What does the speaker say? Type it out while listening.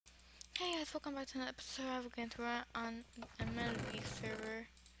Hey guys, welcome back to another episode of Game Tour on a Melody server.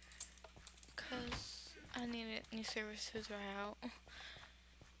 Cause I needed new servers to try out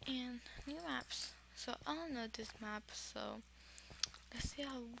and new maps. So I don't know this map, so let's see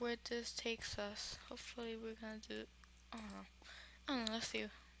where this takes us. Hopefully we're gonna do I don't know, let's see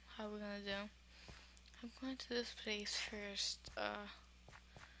how we're gonna do. I'm going to this place first.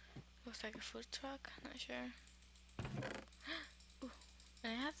 Looks like a food truck, not sure. Ooh,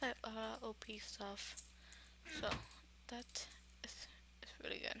 and it has like OP stuff. So that is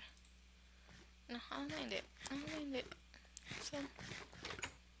really good. No, I don't mind it. I don't mind it. So,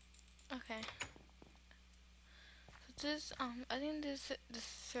 okay. So this, I think this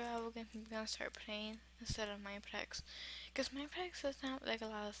server we're gonna start playing instead of Mineplex, because Mineplex doesn't have like a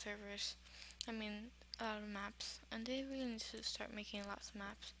lot of servers. I mean, a lot of maps, and they really need to start making lots of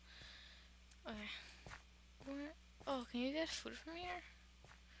maps. Okay. Where? Oh, can you get food from here?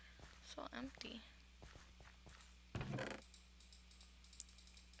 So empty.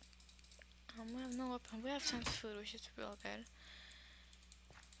 We have no weapon. We have tons of food, which is real good.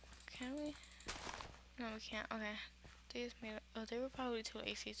 Can we? No, we can't. Okay. They just made. Oh, they were probably too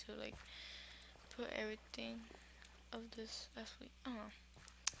lazy to like put everything of this as we. Oh.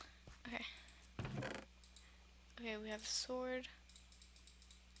 Okay. Okay, we have a sword.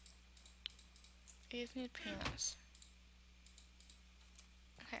 We just need pants.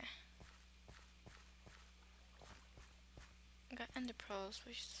 Okay. Got ender pearls,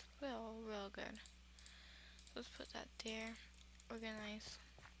 which is real good. So let's put that there. Organize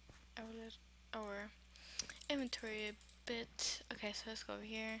our inventory a bit. Okay, so let's go over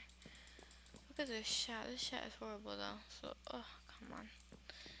here. Look at this shot. This shot is horrible though. So, oh, come on.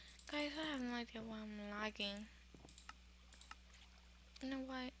 Guys, I have no idea why I'm lagging. You know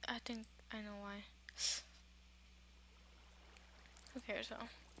why? I think I know why. Who cares though?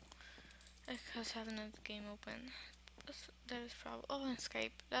 Because having a game open. That is probably. Oh, and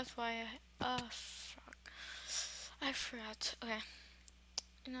Skype. That's why I. Oh, fuck. I forgot. Okay.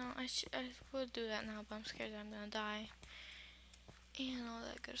 You know, I would do that now, but I'm scared that I'm gonna die. And all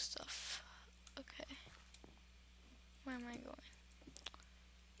that good stuff. Okay. Where am I going?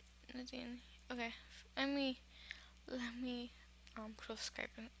 Nothing. Okay. Let me close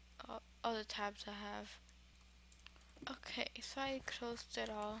Skype and all the tabs I have. Okay, so I closed it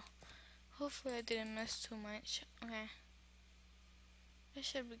all. Hopefully I didn't miss too much. Okay. It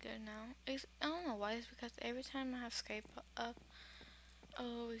should be good now. I don't know why, it's because every time I have Skype up, I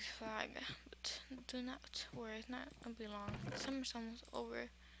always flag. But do not worry, it's not gonna be long. Summer's almost over,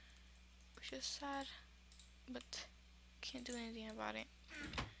 which is sad, but can't do anything about it.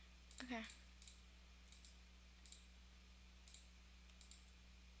 Okay.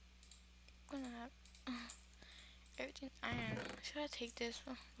 I'm gonna have everything iron. Should I take this?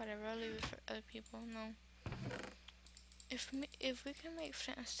 Oh, whatever, I'll leave it for other people. No. If we can make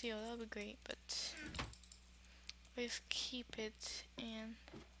flint and steel, that would be great, but just keep it, and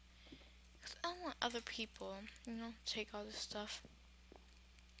because I don't want other people, take all this stuff.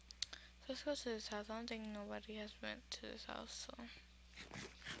 So let's go to this house. I don't think nobody has went to this house, so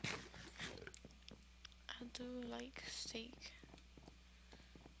I do like steak.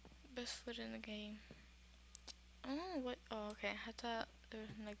 Best food in the game. Oh, what? Oh, okay. I thought there was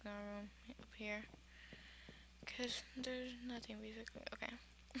like no room up here, cause there's nothing basically. Okay.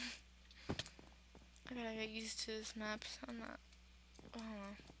 I gotta get used to this map. So I'm not.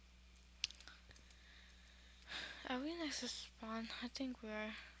 Oh. Are we next to spawn? I think we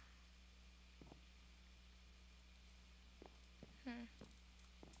are.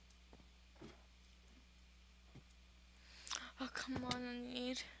 Oh, come on, I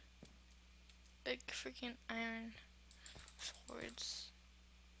need big freaking iron swords.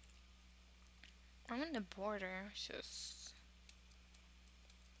 I'm in the border, which is,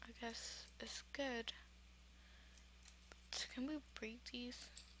 I guess, it's good. But can we break these?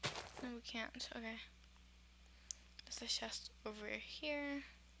 No, we can't. Okay. There's a chest over here.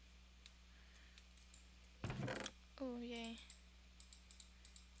 Oh, yay.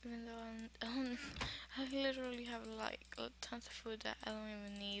 Even though I literally have like tons of food that I don't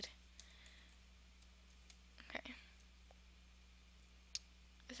even need. Okay.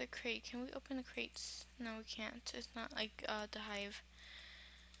 There's a crate. Can we open the crates? No, we can't. It's not like the hive.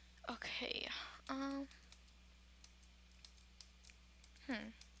 Okay.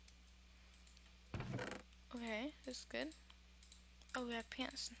 Okay, that's good. Oh, we have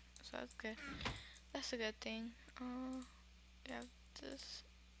pants, so that's good. That's a good thing. We have this.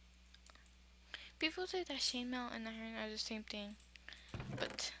 People say that chainmail and iron are the same thing,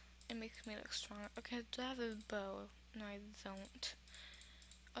 but it makes me look stronger. Okay, do I have a bow? No, I don't.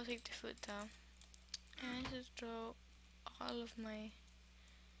 I'll take the food though. And I just throw all of my.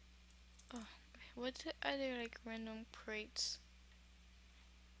 Oh, what are there like random crates?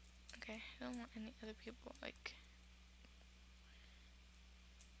 Okay, I don't want any other people like.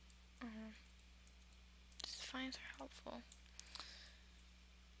 These finds are helpful.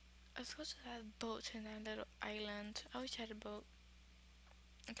 I was supposed to have boats in that little island. I wish I had a boat.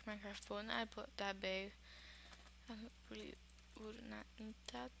 Like a Minecraft boat, and I bought that big. I really would not need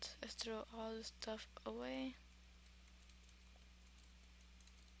that. Let's throw all the stuff away.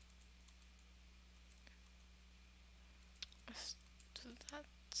 Let's do that.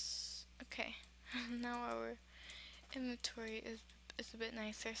 Okay. Now our inventory is a bit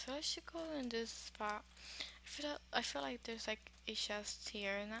nicer, so I should go in this spot. I feel like there's like a chest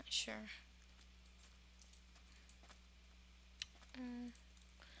here. Not sure.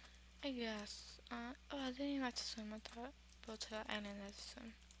 I guess. Oh, I didn't even have to swim. I thought go to the island had to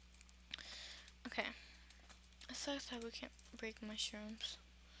swim. Okay. It sucks that we can't break mushrooms.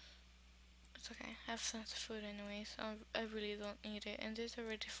 It's okay. I have tons of food anyway, so I really don't need it. And there's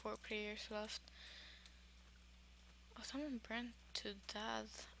already 4 players left. Oh, someone burned to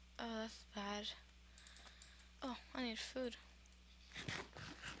death. Oh, that's bad. Oh, I need food.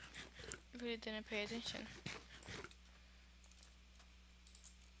 Really didn't pay attention.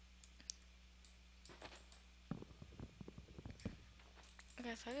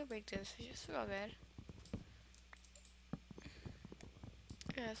 Okay, so I can break this. It's just real good.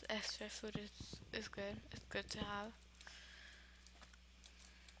 Yes, extra food is good. It's good to have.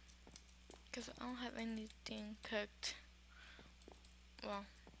 Because I don't have anything cooked. Well,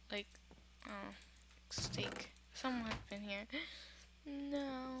 like, steak. Someone's been here.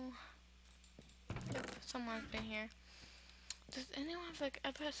 No. Yep, someone's been here. Does anyone have, like,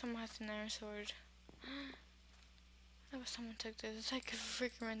 I bet someone has an iron sword. I bet someone took this. It's like a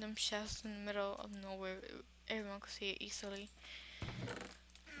freaking random chest in the middle of nowhere. Everyone could see it easily.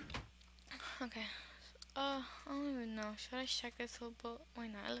 Okay. I don't even know. Should I check this whole boat? Why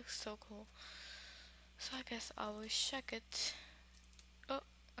not? It looks so cool. So I guess I will check it. Oh,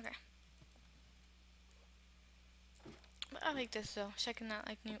 okay. But I like this though. Checking out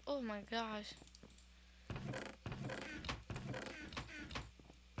like new. Oh my gosh.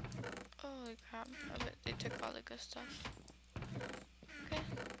 Holy crap. I bet they took all the good stuff. Okay.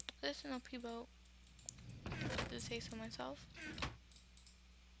 This is an OP boat. I have to say so myself.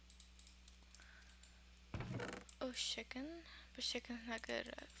 Oh, chicken. But chicken's not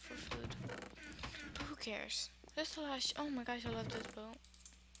good for food. But who cares? This is the last. Oh my gosh, I love this boat.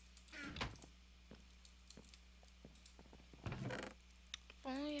 If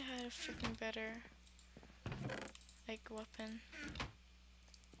only I had a freaking better, like, weapon.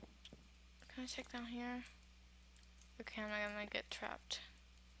 Can I check down here? Okay, I'm not gonna get trapped.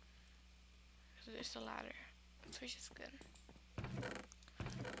 So there's a ladder. Which is good.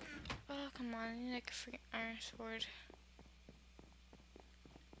 Oh, come on. I need like a freaking iron sword.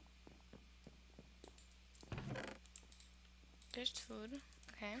 There's food.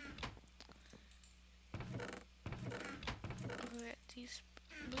 Okay. Look at these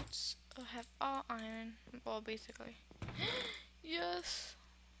boots. I have all iron. Well, basically. Yes!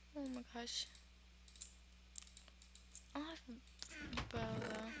 Oh my gosh. I don't have a bow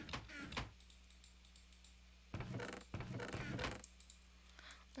though.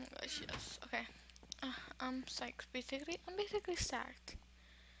 Oh my gosh, yes. Okay. I'm psyched. I'm basically stacked.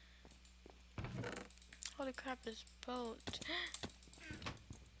 Holy crap, this boat.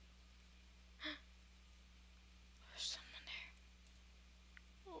 There's someone there.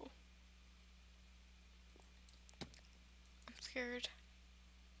 Oh. I'm scared.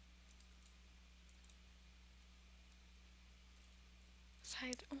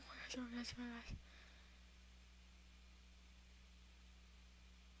 Side. Oh my gosh, oh my gosh, oh my gosh.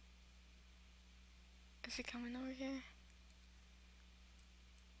 Is he coming over here?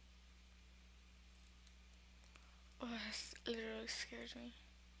 Oh, this literally scares me.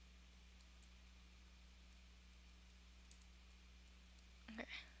 Okay.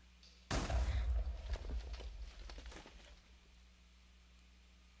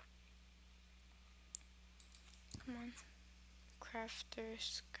 Come on. Crafter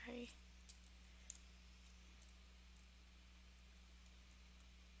Sky.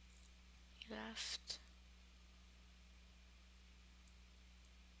 He left.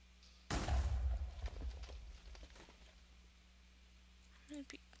 How many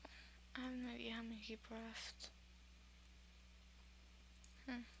people? I have no idea how many people left.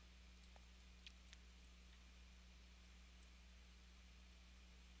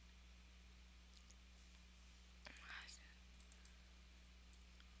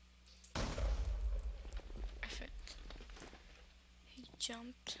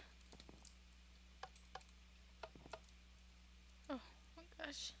 jumped. Oh my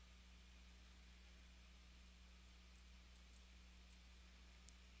gosh.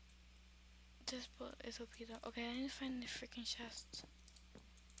 This boat is OP though. Okay, I need to find the freaking chest.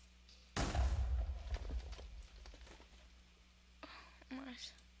 Oh my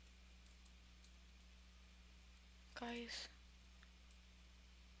gosh. Guys.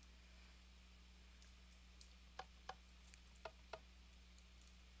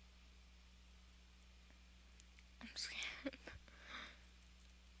 I'm scared.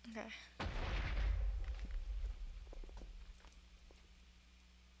 Okay.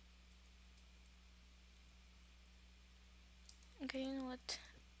 Okay, you know what?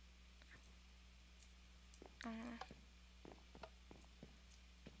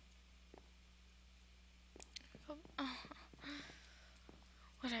 Oh,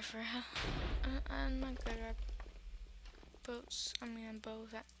 whatever. I'm not good at boats. I mean,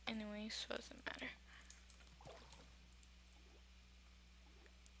 bows anyway, so it doesn't matter.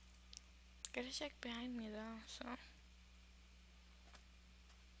 Gotta check behind me though, so.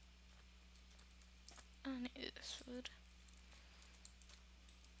 I don't need this food.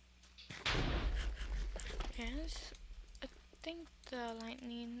 Yes, I think the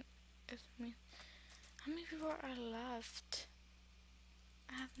lightning is me. How many people are left?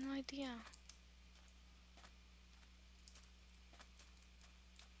 I have no idea.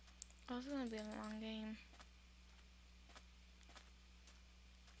 Oh, it's gonna be a long game.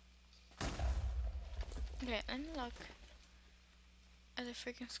 Okay, let me look at the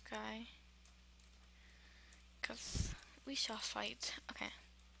freaking sky. Cause we shall fight. Okay.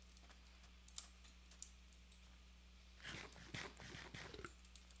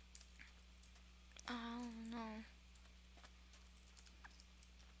 Oh no.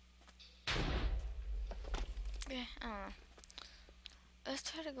 Yeah, I don't know. Let's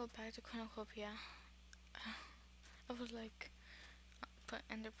try to go back to Cornucopia. I would like put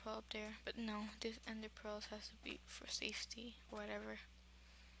ender pearl up there, but no, this ender pearls has to be for safety or whatever.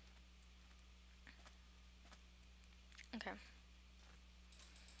 Okay.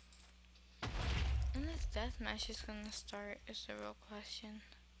 When this deathmatch is gonna start is the real question.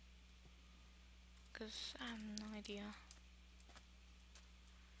 Cause I have no idea.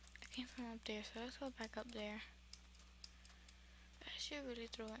 I came from up there, so let's go back up there. I should really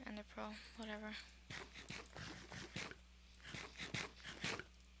throw an ender pearl, whatever.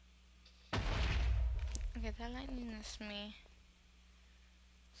 Okay, that lightning is me.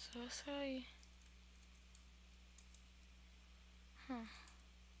 So sorry. Huh.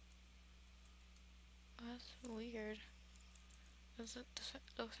 That's weird. This looks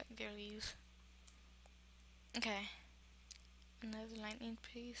like their leaves. Okay. Another lightning,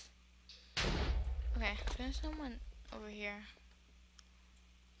 please. Okay, so there's someone over here.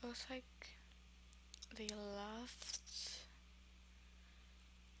 Looks like they left.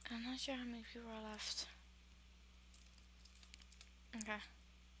 I'm not sure how many people are left. Okay.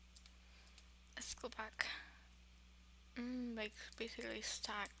 Let's go back. Like basically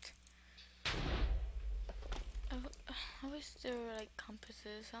stacked. I wish there were like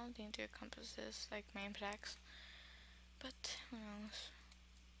compasses. I don't think there are compasses like main packs. But who knows?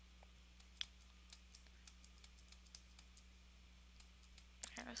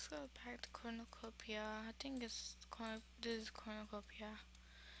 Okay, let's go back to Cornucopia. I think this is Cornucopia.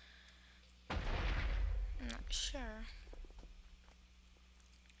 I'm not sure.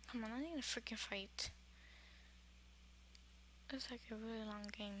 Come on, I need a freaking fight. It's like a really long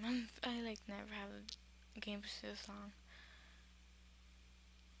game. I like never have a game this long.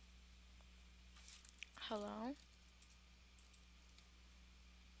 Hello?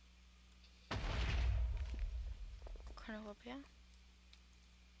 Cornucopia?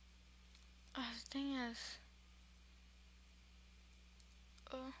 Oh, the thing is...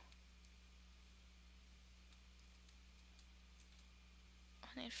 Oh.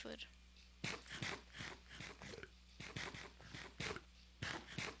 I need food.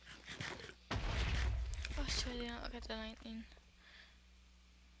 Oh, sorry, I didn't look at the lightning.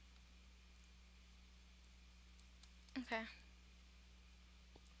 Okay.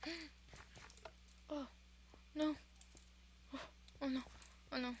 Oh, no. Oh, oh no.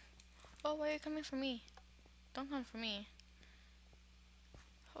 Oh no. Oh, why are you coming for me? Don't come for me.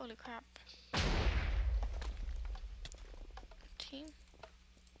 Holy crap. Team?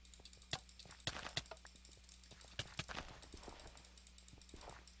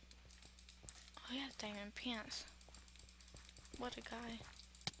 Oh yeah, diamond pants. What a guy.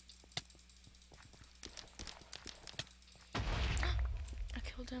 I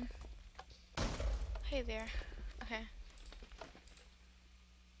killed him. Hey there. Okay.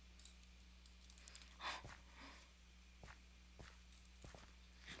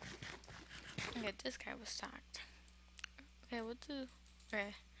 Yeah, this guy was sacked. Okay, what do?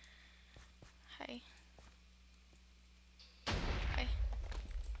 Okay. Hi. Hi.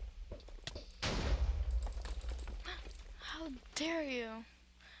 How dare you?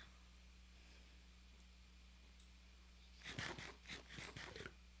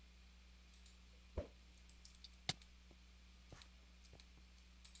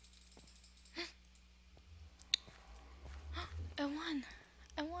 I won.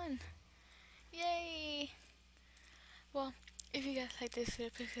 I won. Yay. Well, if you guys like this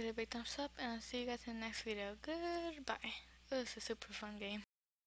video, please give it a big thumbs up, and I'll see you guys in the next video. Goodbye. It was a super fun game.